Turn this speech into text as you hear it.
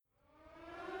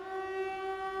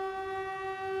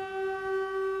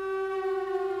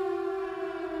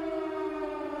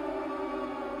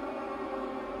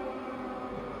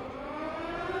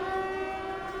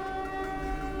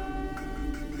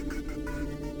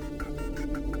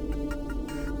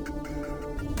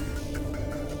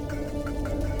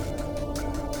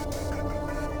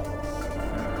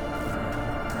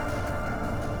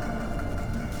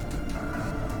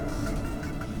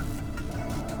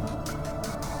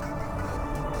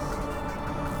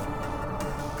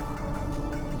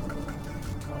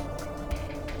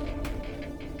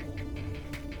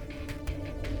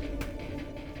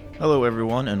Hello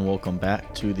everyone and welcome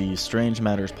back to the Strange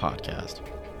Matters podcast.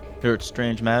 Here at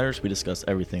Strange Matters, we discuss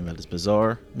everything that is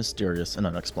bizarre, mysterious, and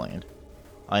unexplained.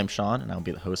 I am Sean and I will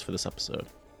be the host for this episode.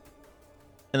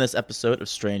 In this episode of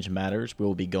Strange Matters, we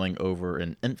will be going over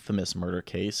an infamous murder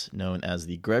case known as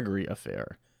the Gregory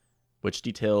Affair, which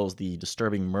details the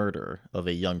disturbing murder of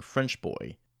a young French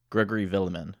boy, Gregory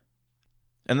Villemin.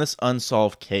 In this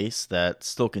unsolved case that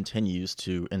still continues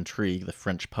to intrigue the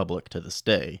French public to this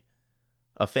day,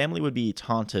 a family would be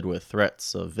taunted with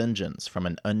threats of vengeance from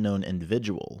an unknown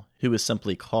individual who is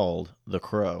simply called the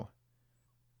Crow.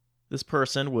 This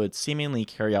person would seemingly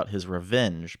carry out his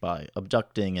revenge by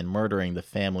abducting and murdering the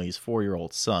family's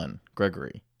 4-year-old son,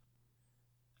 Gregory.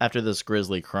 After this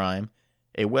grisly crime,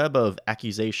 a web of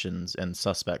accusations and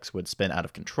suspects would spin out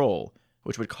of control,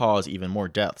 which would cause even more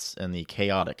deaths in the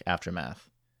chaotic aftermath.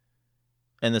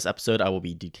 In this episode, I will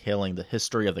be detailing the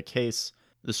history of the case,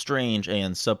 the strange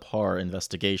and subpar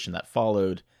investigation that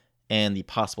followed, and the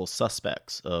possible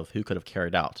suspects of who could have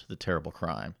carried out the terrible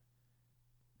crime.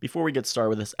 Before we get started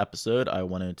with this episode, I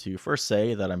wanted to first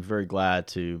say that I'm very glad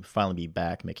to finally be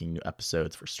back making new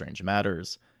episodes for Strange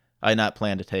Matters. I had not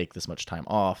planned to take this much time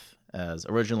off, as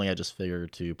originally I just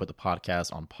figured to put the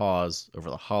podcast on pause over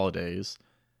the holidays,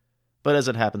 but as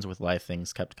it happens with life,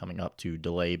 things kept coming up to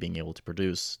delay being able to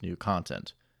produce new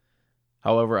content.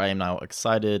 However, I am now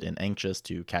excited and anxious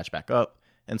to catch back up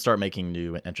and start making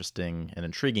new and interesting and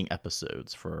intriguing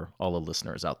episodes for all the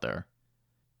listeners out there.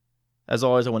 As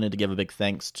always, I wanted to give a big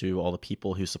thanks to all the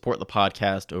people who support the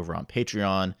podcast over on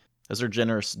Patreon, as their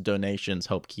generous donations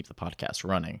help keep the podcast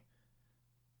running.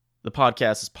 The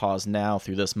podcast is paused now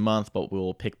through this month, but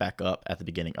will pick back up at the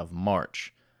beginning of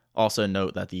March. Also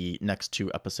note that the next 2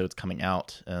 episodes coming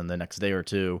out in the next day or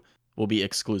two will be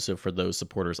exclusive for those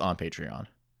supporters on Patreon.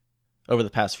 Over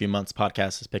the past few months, the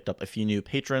podcast has picked up a few new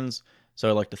patrons, so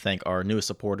I'd like to thank our newest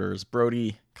supporters,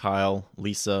 Brody, Kyle,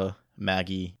 Lisa,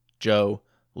 Maggie, Joe,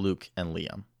 Luke, and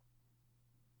Liam.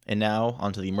 And now,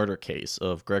 onto the murder case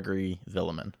of Gregory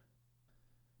Villemin.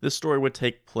 This story would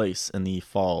take place in the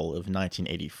fall of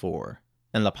 1984,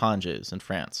 in Les Panges in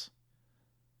France.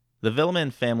 The Villemin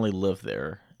family lived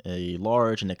there, a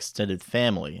large and extended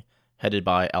family headed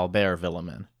by Albert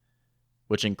Villemin,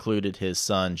 which included his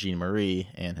son Jean-Marie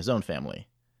and his own family.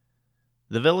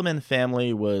 The Villemin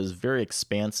family was very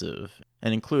expansive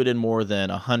and included more than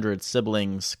 100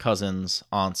 siblings, cousins,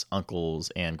 aunts,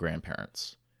 uncles, and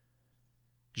grandparents.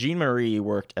 Jean-Marie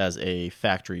worked as a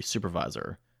factory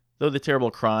supervisor, though the terrible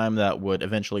crime that would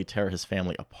eventually tear his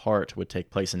family apart would take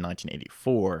place in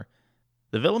 1984.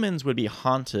 The Villemins would be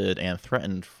haunted and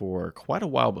threatened for quite a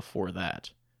while before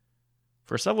that.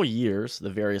 For several years, the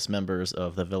various members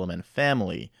of the Villemin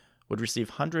family would receive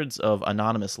hundreds of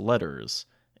anonymous letters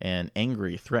and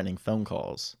angry, threatening phone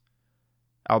calls.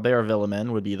 Albert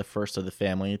Villemin would be the first of the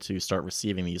family to start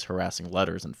receiving these harassing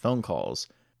letters and phone calls,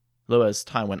 though as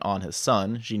time went on, his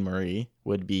son, Jean-Marie,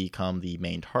 would become the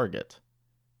main target.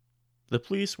 The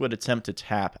police would attempt to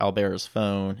tap Albert's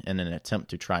phone in an attempt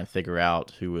to try and figure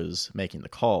out who was making the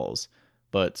calls,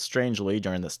 but strangely,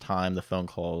 during this time, the phone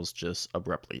calls just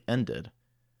abruptly ended.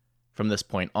 From this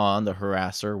point on, the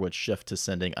harasser would shift to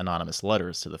sending anonymous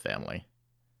letters to the family.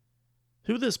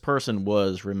 Who this person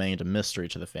was remained a mystery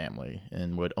to the family,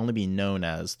 and would only be known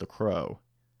as the Crow.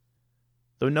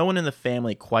 Though no one in the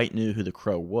family quite knew who the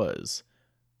Crow was,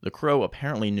 the Crow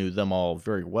apparently knew them all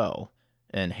very well,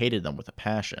 and hated them with a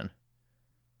passion.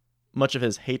 Much of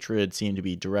his hatred seemed to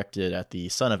be directed at the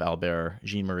son of Albert,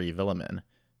 Jean-Marie Villemin,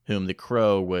 whom the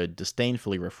Crow would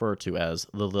disdainfully refer to as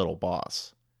the little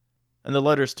boss. In the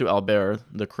letters to Albert,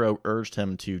 the Crow urged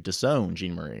him to disown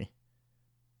Jean-Marie.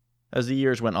 As the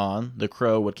years went on, the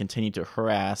Crow would continue to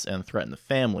harass and threaten the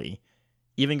family,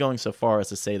 even going so far as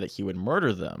to say that he would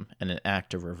murder them in an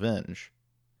act of revenge.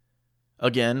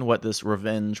 Again, what this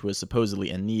revenge was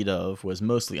supposedly in need of was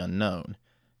mostly unknown,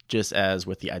 just as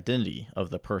with the identity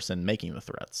of the person making the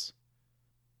threats.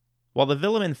 While the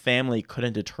Villemin family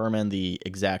couldn't determine the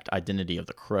exact identity of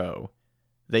the Crow,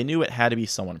 they knew it had to be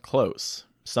someone close,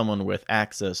 someone with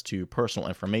access to personal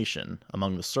information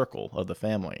among the circle of the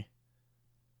family.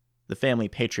 The family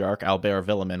patriarch, Albert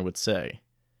Villemin, would say,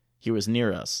 "He was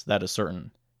near us, that is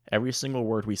certain. Every single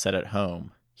word we said at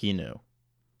home, he knew."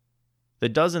 The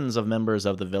dozens of members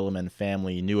of the Villemin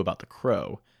family knew about the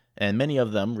Crow, and many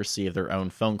of them received their own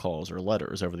phone calls or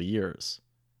letters over the years.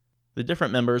 The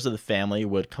different members of the family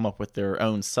would come up with their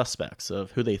own suspects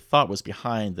of who they thought was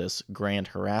behind this grand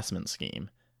harassment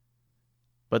scheme.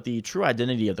 But the true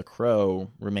identity of the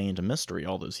Crow remained a mystery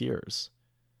all those years.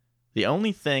 The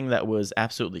only thing that was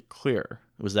absolutely clear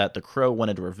was that the Crow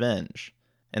wanted revenge,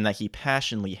 and that he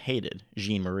passionately hated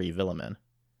Jean-Marie Villemin.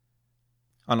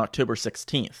 On October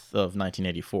 16th of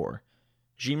 1984,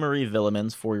 Jean-Marie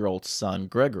Villemin's 4-year-old son,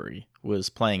 Gregory, was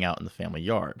playing out in the family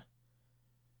yard.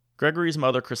 Gregory's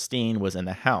mother, Christine, was in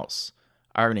the house,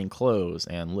 ironing clothes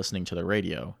and listening to the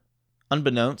radio.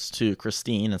 Unbeknownst to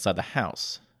Christine inside the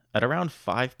house, at around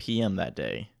 5 p.m. that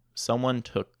day, someone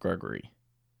took Gregory.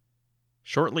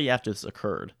 Shortly after this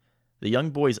occurred, the young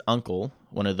boy's uncle,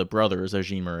 one of the brothers of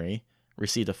Jean-Marie,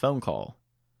 received a phone call.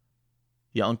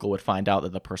 The uncle would find out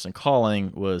that the person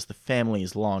calling was the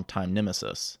family's longtime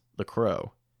nemesis, the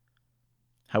Crow.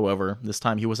 However, this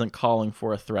time he wasn't calling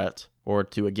for a threat or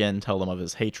to again tell them of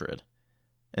his hatred.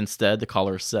 Instead, the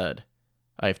caller said,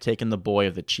 "I have taken the boy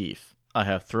of the chief. I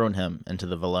have thrown him into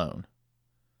the Vallone."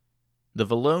 The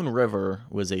Vallone River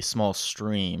was a small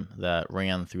stream that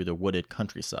ran through the wooded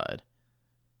countryside.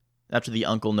 After the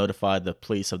uncle notified the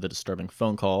police of the disturbing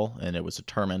phone call, and it was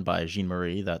determined by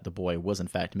Jean-Marie that the boy was in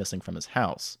fact missing from his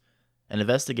house, an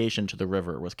investigation to the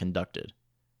river was conducted.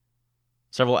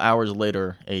 Several hours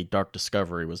later, a dark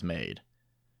discovery was made.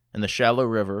 In the shallow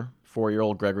river,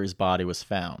 4-year-old Gregory's body was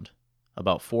found,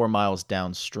 about 4 miles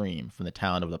downstream from the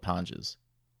town of La Panges.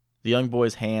 The young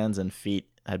boy's hands and feet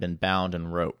had been bound in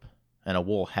rope, and a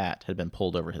wool hat had been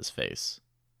pulled over his face.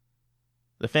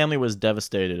 The family was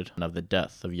devastated of the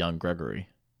death of young Gregory.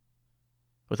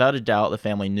 Without a doubt, the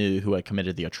family knew who had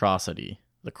committed the atrocity,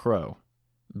 the Crow.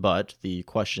 But the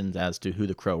questions as to who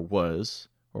the Crow was,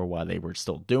 or why they were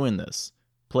still doing this,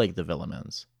 plagued the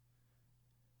Villemins.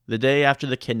 The day after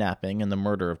the kidnapping and the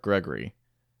murder of Gregory,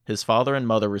 his father and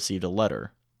mother received a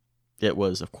letter. It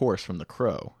was, of course, from the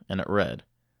Crow, and it read,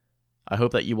 "I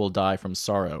hope that you will die from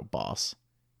sorrow, boss.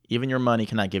 Even your money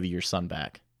cannot give you your son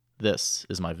back. This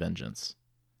is my vengeance."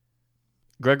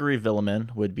 Gregory Villemin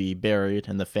would be buried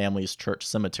in the family's church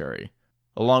cemetery,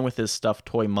 along with his stuffed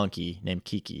toy monkey named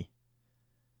Kiki.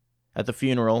 At the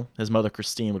funeral, his mother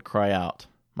Christine would cry out,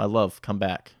 "My love, come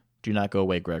back. Do not go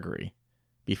away, Gregory,"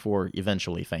 before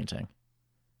eventually fainting.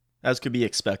 As could be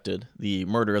expected, the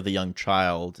murder of the young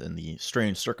child and the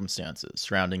strange circumstances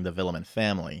surrounding the Villemin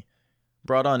family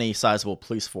brought on a sizable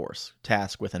police force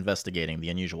tasked with investigating the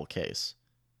unusual case.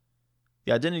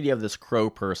 The identity of this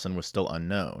Crow person was still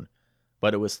unknown,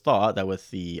 but it was thought that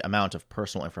with the amount of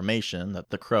personal information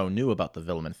that the Crow knew about the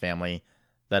Villemin family,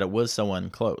 that it was someone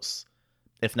close,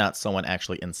 if not someone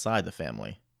actually inside the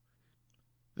family.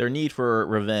 Their need for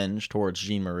revenge towards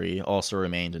Jean-Marie also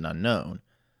remained an unknown,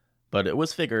 but it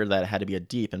was figured that it had to be a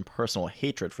deep and personal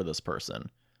hatred for this person,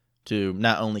 to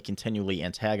not only continually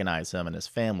antagonize him and his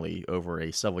family over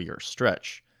a several-year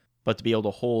stretch, but to be able to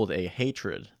hold a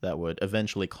hatred that would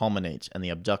eventually culminate in the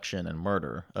abduction and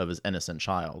murder of his innocent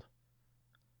child.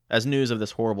 As news of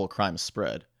this horrible crime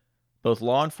spread, both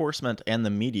law enforcement and the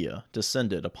media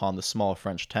descended upon the small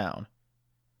French town.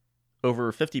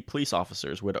 Over 50 police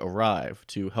officers would arrive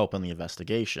to help in the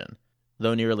investigation,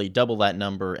 though nearly double that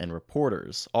number in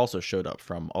reporters also showed up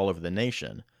from all over the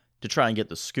nation to try and get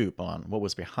the scoop on what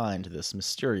was behind this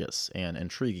mysterious and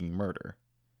intriguing murder.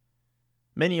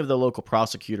 Many of the local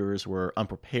prosecutors were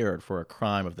unprepared for a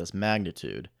crime of this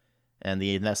magnitude, and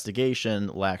the investigation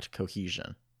lacked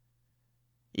cohesion.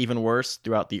 Even worse,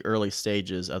 throughout the early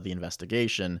stages of the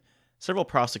investigation, several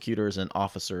prosecutors and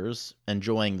officers,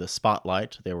 enjoying the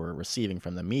spotlight they were receiving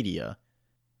from the media,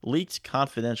 leaked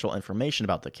confidential information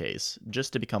about the case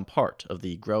just to become part of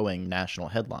the growing national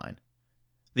headline.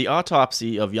 The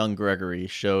autopsy of young Gregory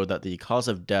showed that the cause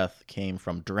of death came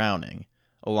from drowning,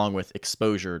 along with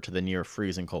exposure to the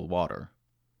near-freezing cold water.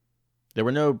 There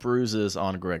were no bruises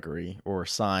on Gregory or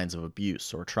signs of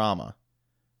abuse or trauma.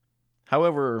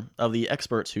 However, of the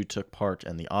experts who took part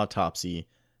in the autopsy,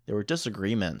 there were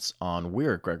disagreements on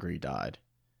where Gregory died.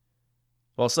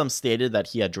 While some stated that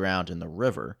he had drowned in the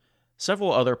river,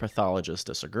 several other pathologists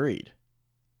disagreed.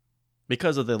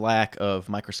 Because of the lack of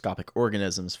microscopic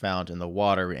organisms found in the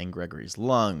water in Gregory's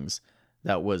lungs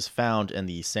that was found in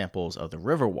the samples of the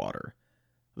river water,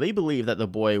 they believe that the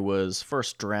boy was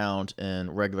first drowned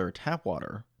in regular tap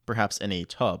water, perhaps in a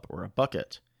tub or a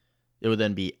bucket. It would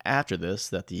then be after this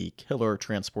that the killer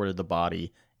transported the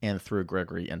body and threw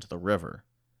Gregory into the river.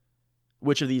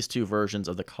 Which of these two versions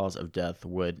of the cause of death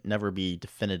would never be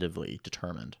definitively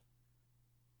determined.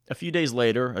 A few days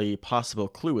later, a possible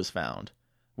clue was found,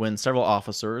 when several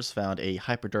officers found a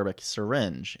hypodermic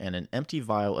syringe and an empty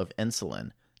vial of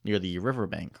insulin near the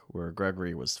riverbank where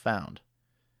Gregory was found.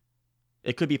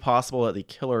 It could be possible that the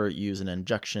killer used an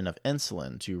injection of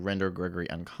insulin to render Gregory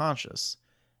unconscious,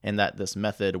 and that this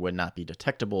method would not be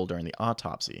detectable during the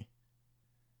autopsy.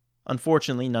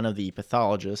 Unfortunately, none of the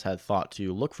pathologists had thought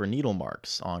to look for needle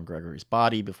marks on Gregory's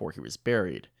body before he was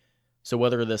buried, so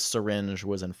whether this syringe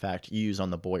was in fact used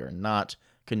on the boy or not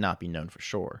could not be known for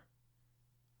sure.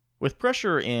 With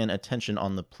pressure and attention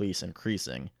on the police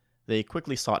increasing, they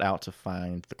quickly sought out to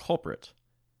find the culprit.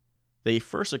 They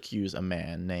first accused a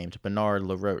man named Bernard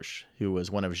Laroche, who was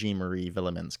one of Jean-Marie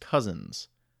Villemin's cousins.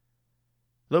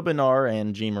 Though Bernard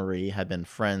and Jean-Marie had been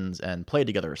friends and played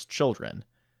together as children,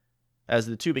 as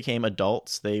the two became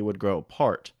adults, they would grow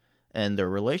apart, and their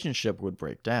relationship would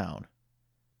break down.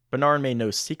 Bernard made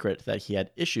no secret that he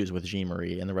had issues with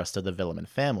Jean-Marie and the rest of the Villemin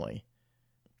family.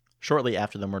 Shortly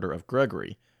after the murder of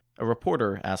Gregory, a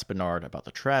reporter asked Bernard about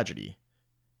the tragedy.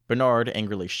 Bernard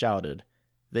angrily shouted,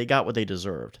 "They got what they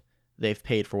deserved. They've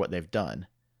paid for what they've done.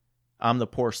 I'm the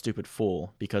poor stupid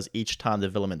fool, because each time the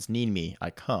Villemins need me, I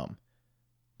come.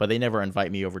 But they never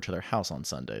invite me over to their house on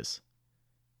Sundays."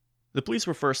 The police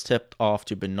were first tipped off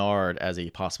to Bernard as a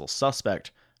possible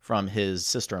suspect from his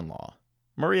sister-in-law.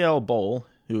 Muriel Boll,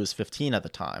 who was 15 at the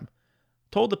time,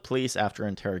 told the police after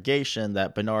interrogation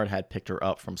that Bernard had picked her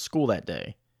up from school that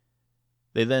day.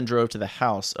 They then drove to the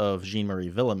house of Jean-Marie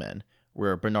Villemin,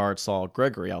 where Bernard saw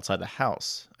Gregory outside the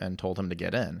house and told him to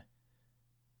get in.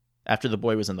 After the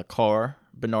boy was in the car,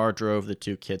 Bernard drove the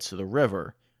two kids to the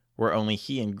river, where only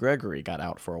he and Gregory got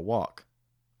out for a walk.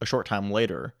 A short time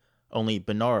later, only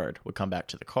Bernard would come back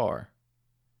to the car.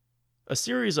 A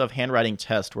series of handwriting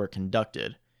tests were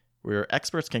conducted, where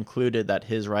experts concluded that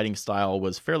his writing style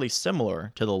was fairly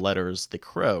similar to the letters the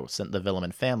Crow sent the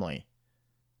Villemin family.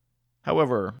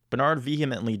 However, Bernard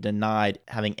vehemently denied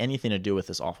having anything to do with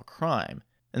this awful crime,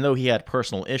 and though he had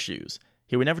personal issues,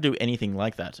 he would never do anything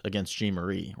like that against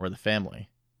Jean-Marie or the family.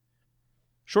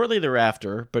 Shortly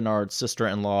thereafter, Bernard's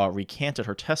sister-in-law recanted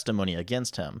her testimony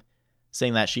against him,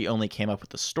 saying that she only came up with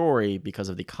the story because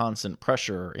of the constant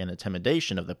pressure and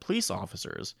intimidation of the police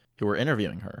officers who were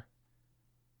interviewing her.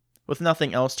 With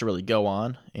nothing else to really go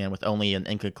on, and with only an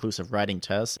inconclusive writing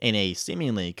test and a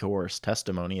seemingly coerced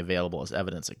testimony available as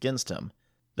evidence against him,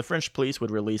 the French police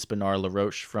would release Bernard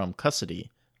Laroche from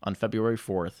custody on February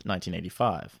 4th,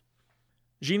 1985.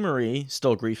 Jean-Marie,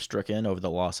 still grief-stricken over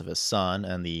the loss of his son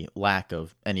and the lack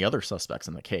of any other suspects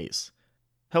in the case,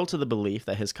 held to the belief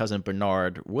that his cousin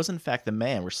Bernard was in fact the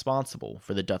man responsible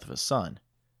for the death of his son.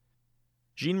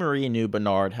 Jean-Marie knew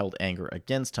Bernard held anger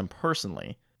against him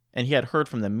personally, and he had heard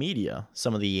from the media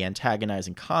some of the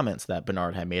antagonizing comments that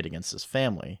Bernard had made against his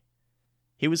family.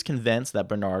 He was convinced that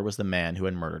Bernard was the man who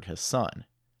had murdered his son.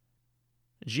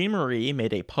 Jean-Marie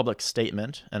made a public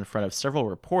statement in front of several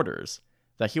reporters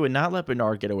that he would not let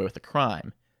Bernard get away with the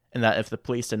crime, and that if the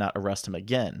police did not arrest him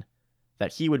again,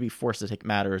 that he would be forced to take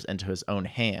matters into his own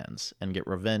hands and get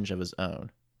revenge of his own.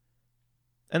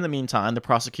 In the meantime, the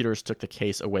prosecutors took the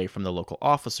case away from the local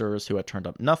officers who had turned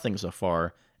up nothing so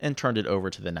far and turned it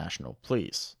over to the national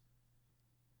police.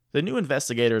 The new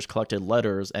investigators collected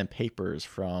letters and papers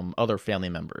from other family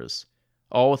members,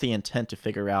 all with the intent to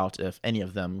figure out if any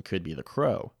of them could be the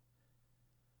Crow.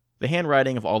 The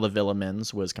handwriting of all the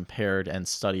Villemins was compared and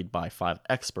studied by 5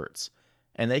 experts,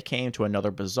 and they came to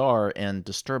another bizarre and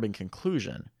disturbing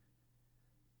conclusion.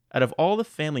 Out of all the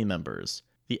family members,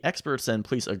 the experts and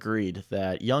police agreed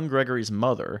that young Gregory's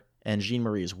mother and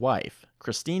Jean-Marie's wife,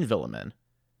 Christine Villemin,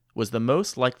 was the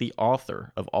most likely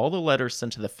author of all the letters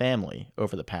sent to the family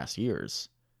over the past years.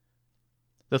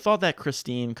 The thought that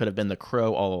Christine could have been the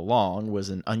Crow all along was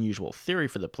an unusual theory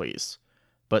for the police,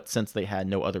 but since they had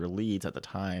no other leads at the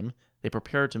time, they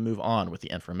prepared to move on with the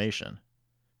information.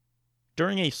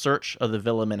 During a search of the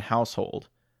Villemin household,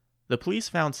 the police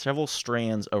found several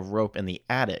strands of rope in the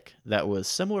attic that was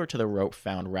similar to the rope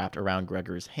found wrapped around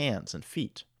Gregory's hands and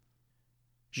feet.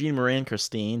 Jean-Marie and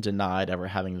Christine denied ever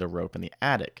having the rope in the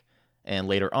attic, and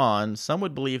later on, some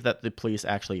would believe that the police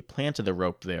actually planted the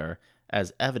rope there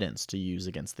as evidence to use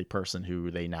against the person who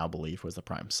they now believe was the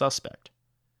prime suspect.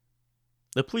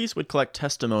 The police would collect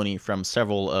testimony from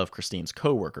several of Christine's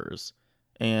co-workers,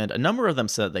 and a number of them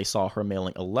said they saw her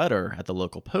mailing a letter at the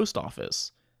local post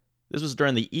office. This was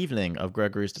during the evening of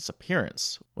Gregory's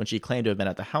disappearance, when she claimed to have been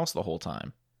at the house the whole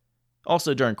time.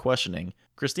 Also, during questioning,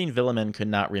 Christine Villemin could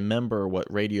not remember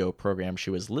what radio program she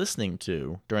was listening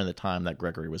to during the time that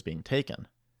Gregory was being taken.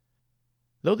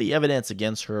 Though the evidence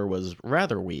against her was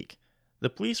rather weak, the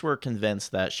police were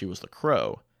convinced that she was the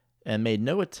Crow, and made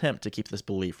no attempt to keep this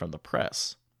belief from the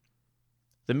press.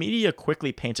 The media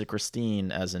quickly painted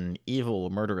Christine as an evil,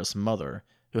 murderous mother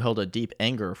who held a deep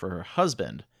anger for her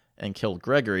husband and killed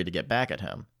Gregory to get back at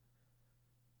him.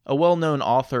 A well-known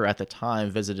author at the time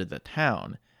visited the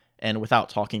town, and without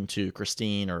talking to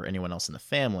Christine or anyone else in the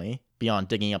family, beyond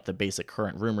digging up the basic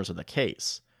current rumors of the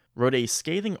case, wrote a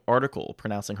scathing article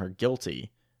pronouncing her guilty,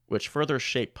 which further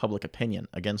shaped public opinion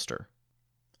against her.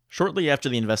 Shortly after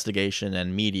the investigation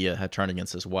and media had turned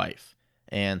against his wife,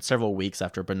 and several weeks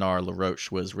after Bernard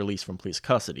LaRoche was released from police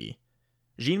custody,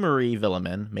 Jean-Marie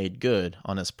Villemin made good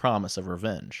on his promise of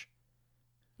revenge.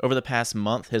 Over the past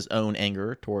month, his own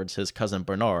anger towards his cousin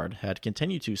Bernard had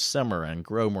continued to simmer and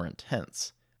grow more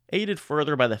intense, aided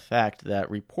further by the fact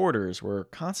that reporters were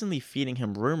constantly feeding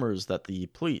him rumors that the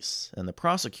police and the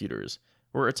prosecutors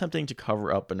were attempting to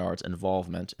cover up Bernard's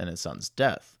involvement in his son's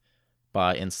death,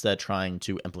 by instead trying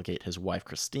to implicate his wife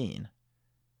Christine.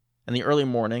 In the early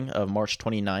morning of March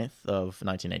 29th of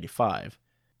 1985,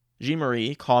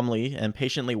 Jean-Marie calmly and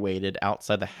patiently waited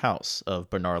outside the house of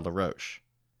Bernard LaRoche.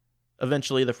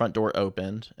 Eventually, the front door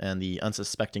opened, and the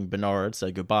unsuspecting Bernard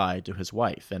said goodbye to his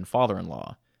wife and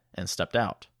father-in-law and stepped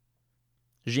out.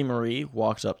 Jean-Marie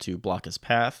walked up to block his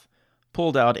path,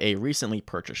 pulled out a recently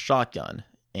purchased shotgun,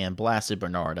 and blasted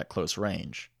Bernard at close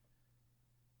range.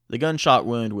 The gunshot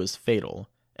wound was fatal,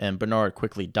 and Bernard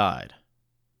quickly died.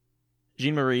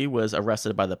 Jean-Marie was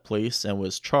arrested by the police and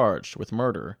was charged with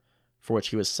murder, for which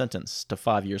he was sentenced to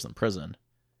 5 years in prison.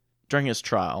 During his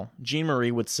trial,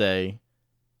 Jean-Marie would say,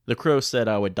 "The crow said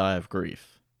I would die of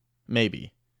grief.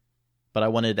 Maybe. But I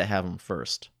wanted to have him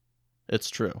first. It's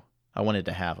true. I wanted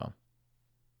to have him."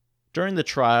 During the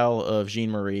trial of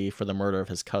Jean-Marie for the murder of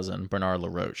his cousin, Bernard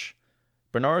LaRoche,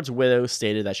 Bernard's widow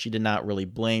stated that she did not really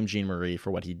blame Jean-Marie for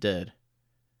what he did.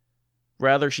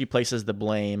 Rather, she places the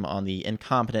blame on the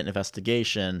incompetent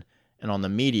investigation and on the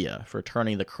media for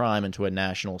turning the crime into a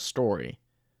national story,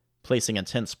 placing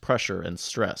intense pressure and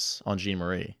stress on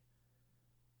Jean-Marie.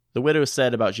 The widow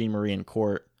said about Jean-Marie in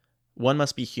court, "One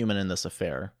must be human in this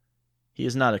affair. He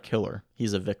is not a killer,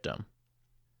 he's a victim."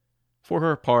 For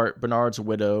her part, Bernard's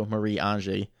widow, Marie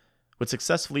Ange, would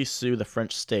successfully sue the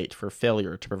French state for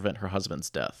failure to prevent her husband's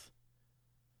death.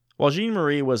 While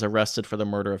Jean-Marie was arrested for the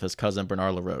murder of his cousin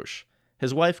Bernard LaRoche,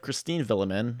 his wife Christine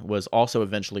Villemin was also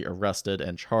eventually arrested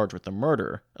and charged with the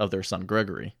murder of their son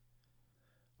Gregory.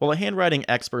 While the handwriting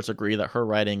experts agree that her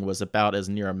writing was about as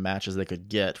near a match as they could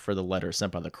get for the letter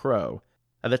sent by the crow,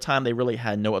 at the time they really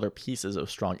had no other pieces of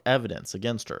strong evidence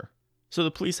against her. So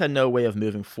the police had no way of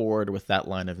moving forward with that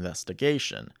line of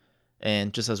investigation,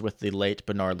 and just as with the late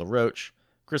Bernard LaRoche,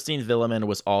 Christine Villemin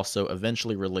was also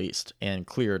eventually released and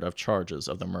cleared of charges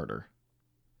of the murder.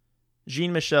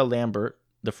 Jean-Michel Lambert,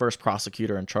 the first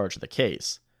prosecutor in charge of the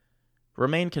case,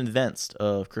 remained convinced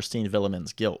of Christine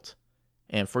Villemin's guilt,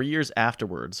 and for years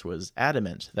afterwards was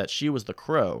adamant that she was the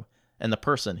crow and the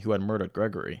person who had murdered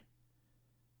Gregory.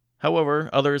 However,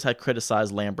 others had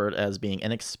criticized Lambert as being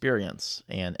inexperienced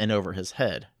and in over his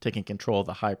head, taking control of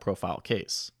the high-profile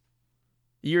case.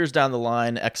 Years down the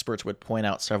line, experts would point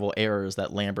out several errors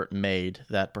that Lambert made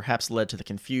that perhaps led to the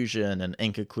confusion and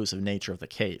inconclusive nature of the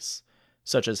case,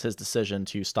 such as his decision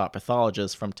to stop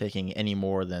pathologists from taking any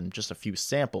more than just a few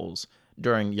samples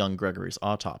during young Gregory's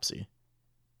autopsy.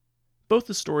 Both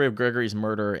the story of Gregory's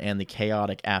murder and the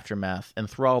chaotic aftermath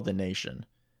enthralled the nation.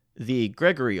 The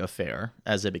Gregory Affair,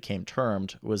 as it became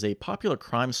termed, was a popular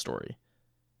crime story,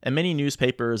 and many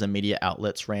newspapers and media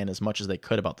outlets ran as much as they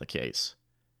could about the case.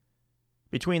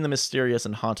 Between the mysterious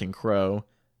and haunting crow,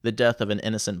 the death of an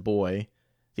innocent boy,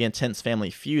 the intense family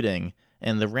feuding,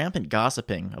 and the rampant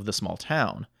gossiping of the small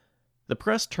town, the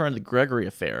press turned the Gregory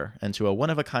Affair into a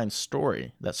one-of-a-kind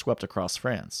story that swept across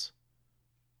France.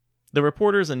 The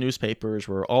reporters and newspapers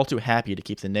were all too happy to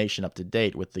keep the nation up to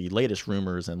date with the latest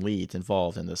rumors and leads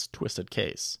involved in this twisted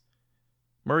case.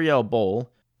 Muriel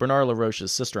Boll, Bernard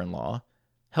LaRoche's sister-in-law,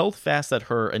 held fast that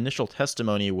her initial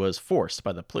testimony was forced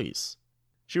by the police.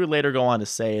 She would later go on to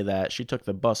say that she took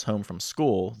the bus home from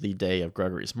school the day of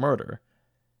Gregory's murder,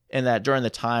 and that during the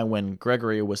time when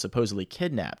Gregory was supposedly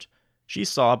kidnapped, she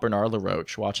saw Bernard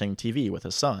LaRoche watching TV with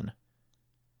his son.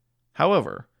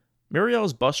 However,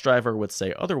 Muriel's bus driver would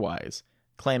say otherwise,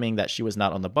 claiming that she was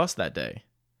not on the bus that day.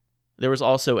 There was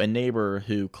also a neighbor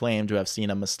who claimed to have seen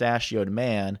a mustachioed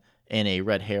man and a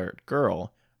red-haired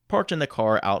girl parked in the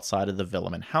car outside of the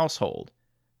Villemin household,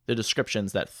 the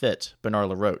descriptions that fit Bernard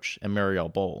LaRoche and Muriel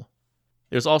Boll.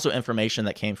 There's also information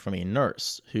that came from a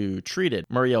nurse who treated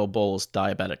Muriel Boll's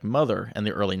diabetic mother in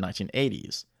the early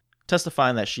 1980s,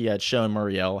 testifying that she had shown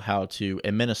Muriel how to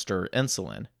administer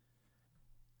insulin.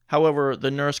 However,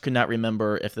 the nurse could not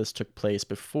remember if this took place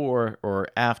before or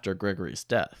after Gregory's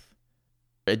death.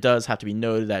 It does have to be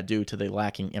noted that due to the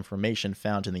lacking information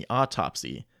found in the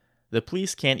autopsy, the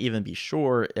police can't even be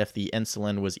sure if the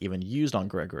insulin was even used on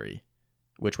Gregory,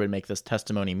 which would make this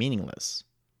testimony meaningless.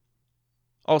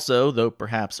 Also, though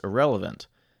perhaps irrelevant,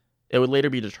 it would later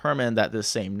be determined that this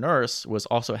same nurse was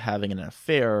also having an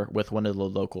affair with one of the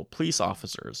local police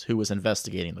officers who was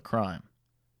investigating the crime.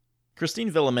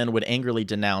 Christine Villemin would angrily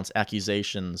denounce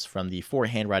accusations from the four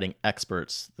handwriting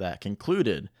experts that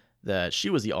concluded that she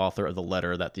was the author of the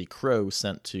letter that the Crow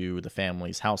sent to the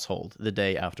family's household the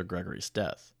day after Gregory's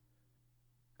death.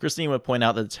 Christine would point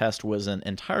out that the test wasn't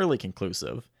entirely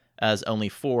conclusive, as only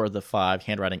 4 of the 5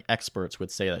 handwriting experts would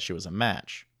say that she was a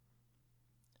match.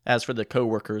 As for the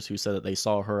co-workers who said that they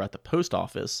saw her at the post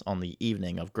office on the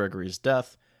evening of Gregory's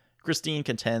death, Christine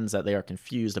contends that they are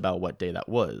confused about what day that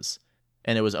was,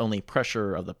 and it was only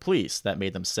pressure of the police that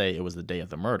made them say it was the day of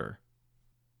the murder.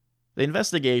 The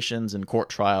investigations and court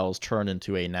trials turned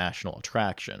into a national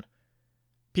attraction.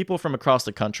 People from across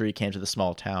the country came to the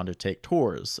small town to take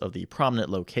tours of the prominent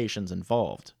locations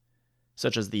involved,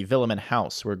 such as the Villemin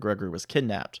house where Gregory was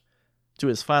kidnapped, to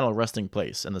his final resting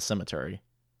place in the cemetery.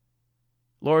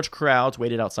 Large crowds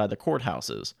waited outside the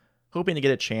courthouses, hoping to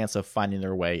get a chance of finding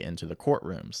their way into the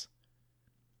courtrooms.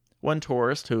 One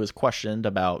tourist who was questioned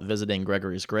about visiting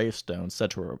Gregory's gravestone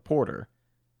said to a reporter,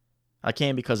 "I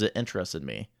came because it interested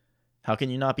me. How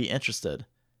can you not be interested?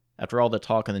 After all the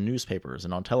talk in the newspapers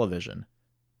and on television,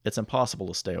 it's impossible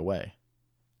to stay away."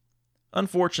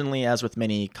 Unfortunately, as with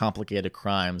many complicated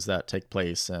crimes that take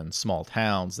place in small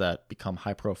towns that become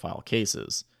high-profile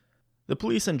cases, the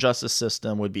police and justice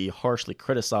system would be harshly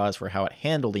criticized for how it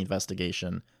handled the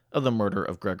investigation of the murder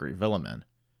of Gregory Villemin.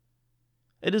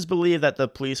 It is believed that the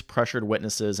police pressured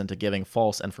witnesses into giving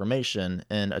false information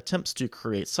in attempts to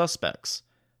create suspects,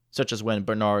 such as when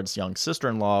Bernard's young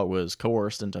sister-in-law was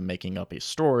coerced into making up a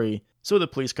story so the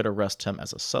police could arrest him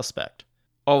as a suspect,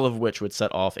 all of which would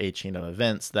set off a chain of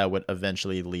events that would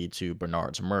eventually lead to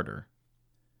Bernard's murder.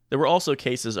 There were also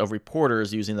cases of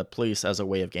reporters using the police as a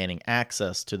way of gaining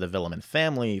access to the Villemin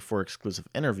family for exclusive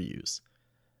interviews,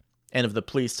 and of the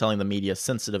police telling the media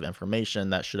sensitive information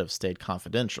that should have stayed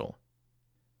confidential.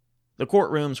 The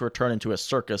courtrooms were turned into a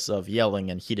circus of yelling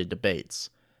and heated debates,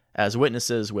 as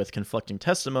witnesses with conflicting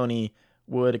testimony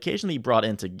would occasionally be brought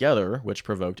in together, which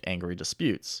provoked angry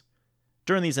disputes.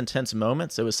 During these intense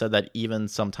moments, it was said that even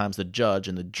sometimes the judge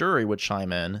and the jury would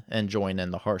chime in and join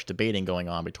in the harsh debating going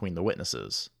on between the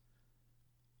witnesses.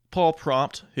 Paul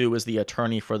Prompt, who was the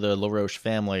attorney for the LaRoche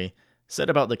family, said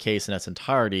about the case in its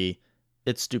entirety,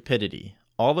 "It's stupidity.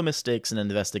 All the mistakes in an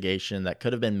investigation that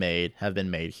could have been made have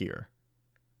been made here."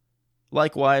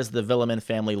 Likewise, the Villemin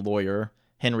family lawyer,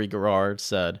 Henry Gerard,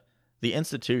 said, "The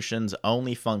institutions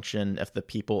only function if the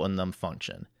people in them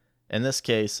function. In this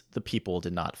case, the people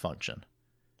did not function."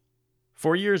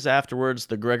 For years afterwards,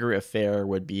 the Gregory affair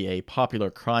would be a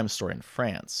popular crime story in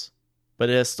France, but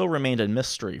it has still remained a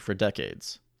mystery for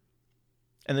decades.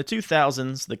 In the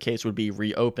 2000s, the case would be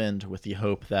reopened with the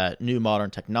hope that new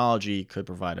modern technology could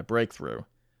provide a breakthrough.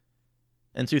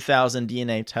 In 2000,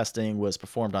 DNA testing was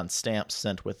performed on stamps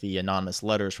sent with the anonymous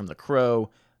letters from the Crow,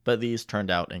 but these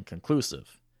turned out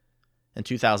inconclusive. In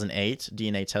 2008,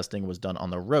 DNA testing was done on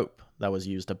the rope that was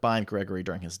used to bind Gregory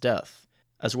during his death,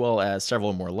 as well as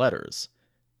several more letters.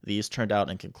 These turned out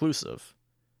inconclusive.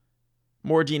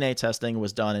 More DNA testing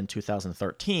was done in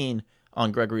 2013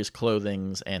 on Gregory's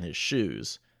clothing and his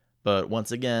shoes, but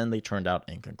once again they turned out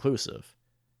inconclusive.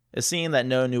 It seemed that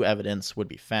no new evidence would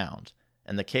be found,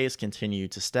 and the case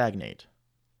continued to stagnate.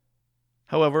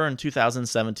 However, in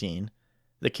 2017,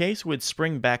 the case would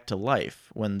spring back to life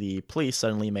when the police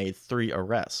suddenly made 3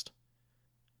 arrests.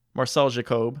 Marcel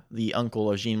Jacob, the uncle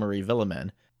of Jean-Marie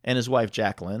Villemin, and his wife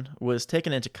Jacqueline, was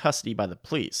taken into custody by the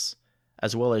police,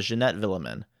 as well as Jeanette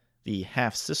Villemin, the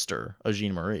half-sister of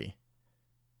Jean-Marie.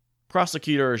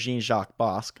 Prosecutor Jean-Jacques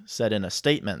Bosque said in a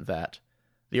statement that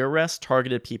the arrest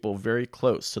targeted people very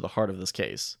close to the heart of this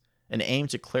case, and aimed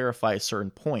to clarify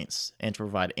certain points and to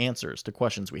provide answers to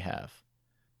questions we have.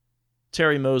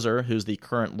 Terry Moser, who's the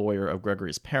current lawyer of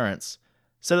Gregory's parents,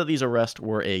 said that these arrests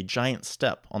were a giant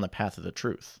step on the path of the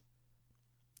truth.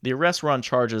 The arrests were on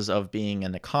charges of being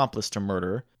an accomplice to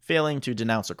murder, failing to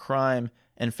denounce a crime,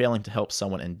 and failing to help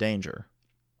someone in danger.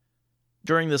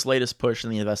 During this latest push in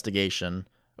the investigation,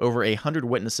 over 100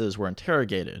 witnesses were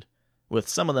interrogated, with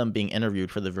some of them being interviewed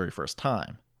for the very first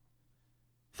time.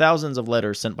 Thousands of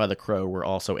letters sent by the Crow were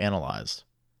also analyzed.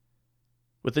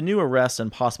 With the new arrests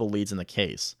and possible leads in the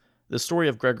case, the story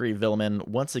of Gregory Villemin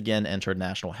once again entered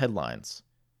national headlines.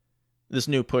 This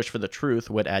new push for the truth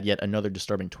would add yet another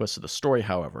disturbing twist to the story,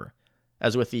 however,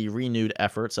 as with the renewed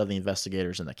efforts of the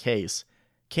investigators in the case,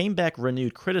 came back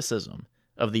renewed criticism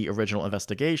of the original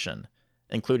investigation,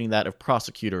 including that of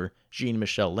prosecutor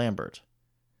Jean-Michel Lambert.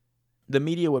 The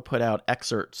media would put out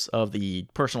excerpts of the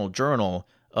personal journal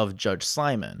of Judge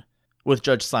Simon, with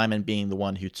Judge Simon being the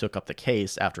one who took up the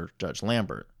case after Judge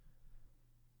Lambert.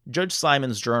 Judge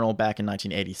Simon's journal back in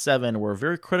 1987 were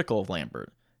very critical of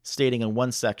Lambert, stating in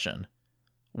one section,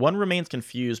 One remains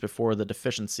confused before the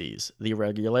deficiencies, the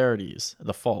irregularities,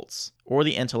 the faults, or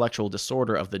the intellectual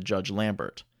disorder of the Judge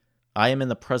Lambert. I am in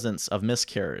the presence of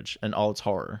miscarriage and all its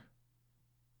horror.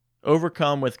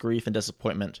 Overcome with grief and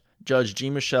disappointment, Judge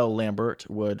Jean-Michel Lambert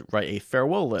would write a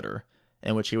farewell letter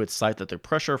in which he would cite that the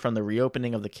pressure from the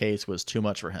reopening of the case was too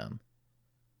much for him.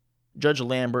 Judge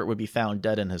Lambert would be found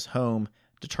dead in his home,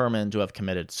 determined to have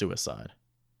committed suicide.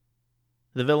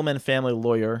 The Villemin family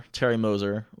lawyer, Terry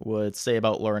Moser, would say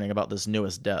about learning about this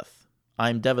newest death, "I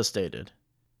am devastated.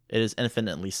 It is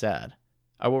infinitely sad.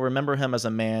 I will remember him as a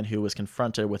man who was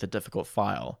confronted with a difficult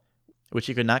file, which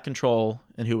he could not control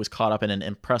and who was caught up in an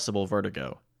impressible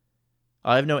vertigo.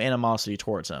 I have no animosity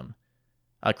towards him.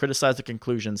 I criticize the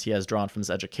conclusions he has drawn from his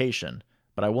education,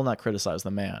 but I will not criticize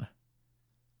the man."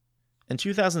 In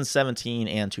 2017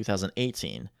 and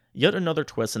 2018, yet another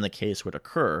twist in the case would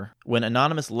occur when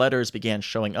anonymous letters began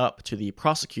showing up to the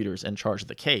prosecutors in charge of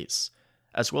the case,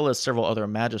 as well as several other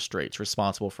magistrates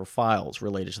responsible for files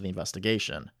related to the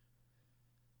investigation.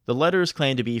 The letters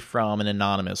claimed to be from an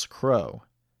anonymous Crow.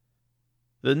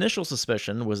 The initial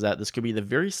suspicion was that this could be the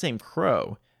very same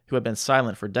Crow who had been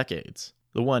silent for decades,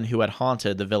 the one who had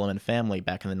haunted the Villemin family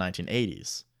back in the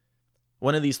 1980s.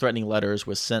 One of these threatening letters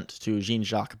was sent to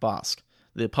Jean-Jacques Basque,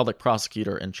 the public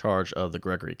prosecutor in charge of the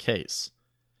Gregory case.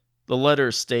 The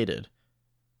letter stated,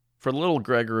 "For little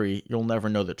Gregory, you'll never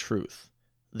know the truth.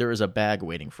 There is a bag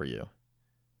waiting for you."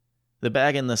 The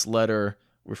bag in this letter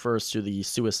refers to the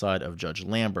suicide of Judge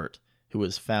Lambert, who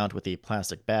was found with a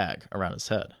plastic bag around his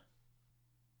head.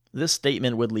 This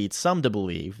statement would lead some to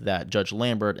believe that Judge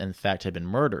Lambert in fact had been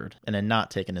murdered and had not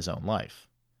taken his own life.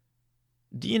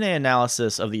 DNA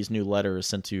analysis of these new letters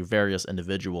sent to various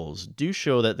individuals do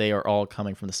show that they are all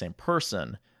coming from the same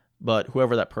person, but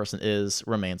whoever that person is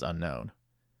remains unknown.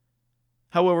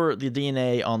 However, the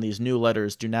DNA on these new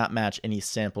letters do not match any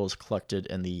samples collected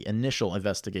in the initial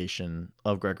investigation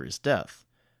of Gregory's death.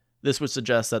 This would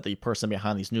suggest that the person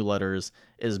behind these new letters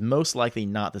is most likely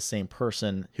not the same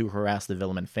person who harassed the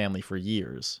Villemin family for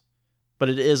years. But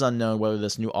it is unknown whether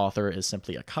this new author is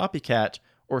simply a copycat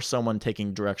or someone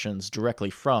taking directions directly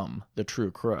from the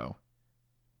true Crow.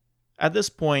 At this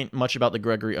point, much about the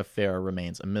Gregory affair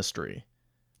remains a mystery.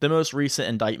 The most recent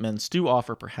indictments do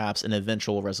offer perhaps an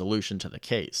eventual resolution to the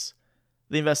case.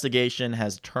 The investigation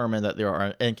has determined that there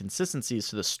are inconsistencies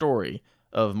to the story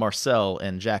of Marcel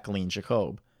and Jacqueline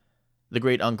Jacob, the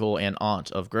great-uncle and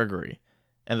aunt of Gregory,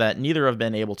 and that neither have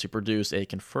been able to produce a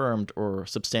confirmed or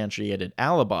substantiated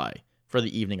alibi for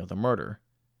the evening of the murder.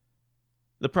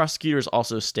 The prosecutors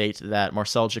also state that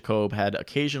Marcel Jacob had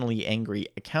occasionally angry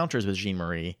encounters with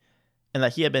Jean-Marie, and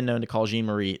that he had been known to call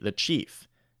Jean-Marie the Chief,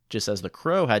 just as the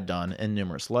Crow had done in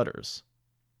numerous letters.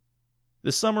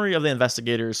 The summary of the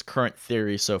investigators' current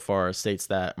theory so far states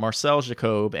that Marcel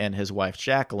Jacob and his wife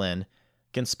Jacqueline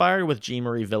conspired with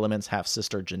Jean-Marie Villemin's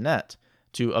half-sister Jeanette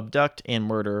to abduct and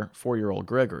murder 4-year-old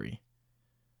Gregory.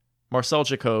 Marcel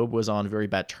Jacob was on very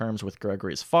bad terms with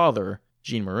Gregory's father,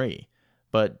 Jean-Marie,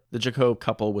 but the Jacob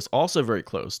couple was also very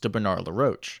close to Bernard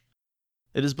Laroche.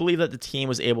 It is believed that the team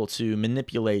was able to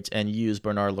manipulate and use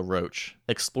Bernard Laroche,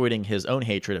 exploiting his own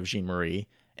hatred of Jean-Marie,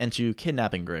 into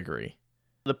kidnapping Gregory.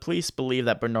 The police believe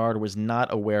that Bernard was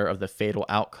not aware of the fatal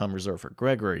outcome reserved for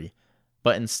Gregory,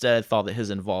 but instead thought that his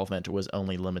involvement was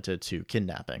only limited to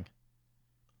kidnapping.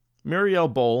 Muriel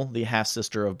Boll, the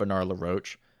half-sister of Bernard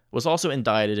Laroche, was also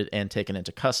indicted and taken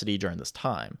into custody during this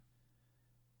time.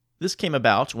 This came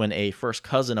about when a first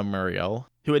cousin of Muriel,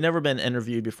 who had never been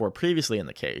interviewed before previously in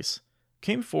the case,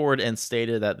 came forward and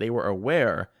stated that they were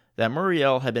aware that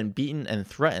Muriel had been beaten and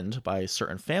threatened by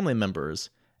certain family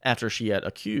members after she had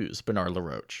accused Bernard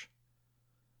Laroche.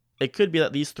 It could be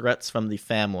that these threats from the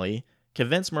family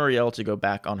convinced Muriel to go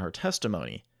back on her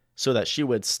testimony, so that she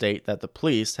would state that the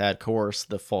police had coerced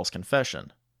the false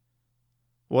confession.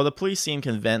 While the police seemed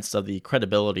convinced of the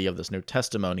credibility of this new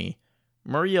testimony,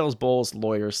 Muriel Boll's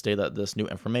lawyers state that this new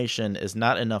information is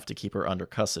not enough to keep her under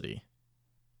custody.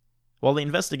 While the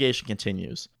investigation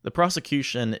continues, the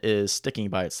prosecution is sticking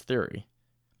by its theory.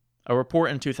 A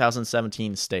report in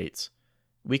 2017 states,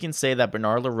 "We can say that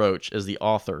Bernard Laroche is the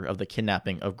author of the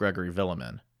kidnapping of Gregory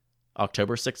Villemin,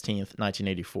 October 16,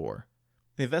 1984.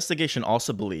 The investigation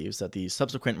also believes that the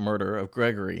subsequent murder of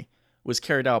Gregory was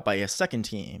carried out by a second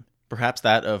team, perhaps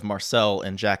that of Marcel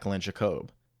and Jacqueline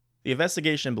Jacob. The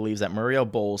investigation believes that Muriel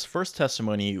Boll's first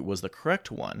testimony was the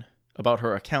correct one about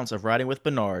her accounts of riding with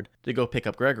Bernard to go pick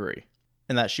up Gregory,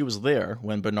 and that she was there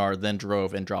when Bernard then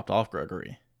drove and dropped off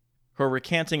Gregory. Her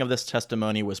recanting of this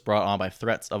testimony was brought on by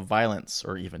threats of violence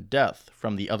or even death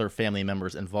from the other family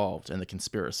members involved in the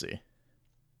conspiracy.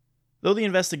 Though the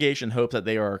investigation hopes that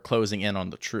they are closing in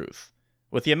on the truth,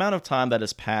 With the amount of time that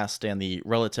has passed and the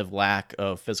relative lack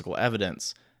of physical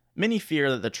evidence, many fear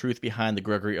that the truth behind the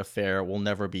Gregory affair will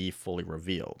never be fully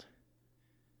revealed.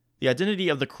 The identity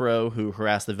of the Crow who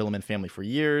harassed the Villemin family for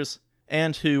years,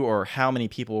 and who or how many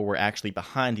people were actually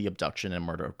behind the abduction and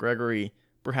murder of Gregory,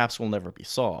 perhaps will never be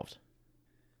solved.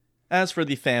 As for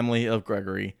the family of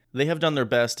Gregory, they have done their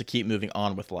best to keep moving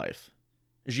on with life.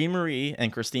 Jean-Marie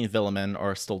and Christine Villemin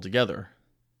are still together,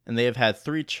 and they have had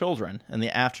 3 children in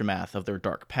the aftermath of their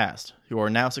dark past, who are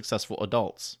now successful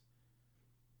adults.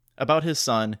 About his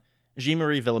son,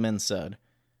 Jean-Marie Villemin said,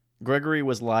 "Gregory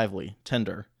was lively,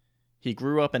 tender. He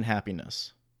grew up in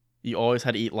happiness. You always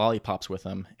had to eat lollipops with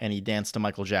him, and he danced to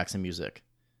Michael Jackson music.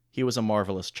 He was a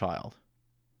marvelous child."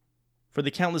 For the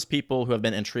countless people who have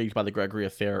been intrigued by the Gregory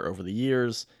affair over the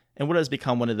years, and what has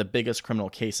become one of the biggest criminal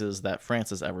cases that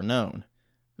France has ever known,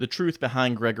 the truth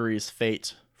behind Gregory's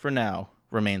fate, for now,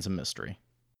 remains a mystery.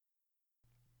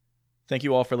 Thank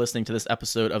you all for listening to this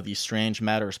episode of the Strange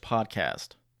Matters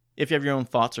podcast. If you have your own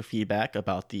thoughts or feedback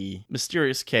about the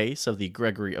mysterious case of the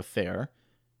Gregory affair,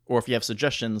 or if you have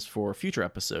suggestions for future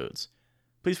episodes,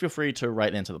 please feel free to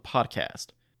write into the podcast.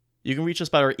 You can reach us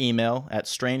by our email at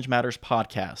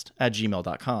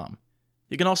strangematterspodcast@gmail.com.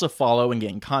 You can also follow and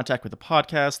get in contact with the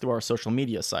podcast through our social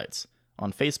media sites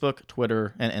on Facebook,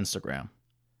 Twitter, and Instagram.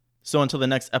 So until the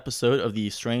next episode of the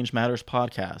Strange Matters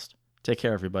podcast, take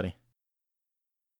care, everybody.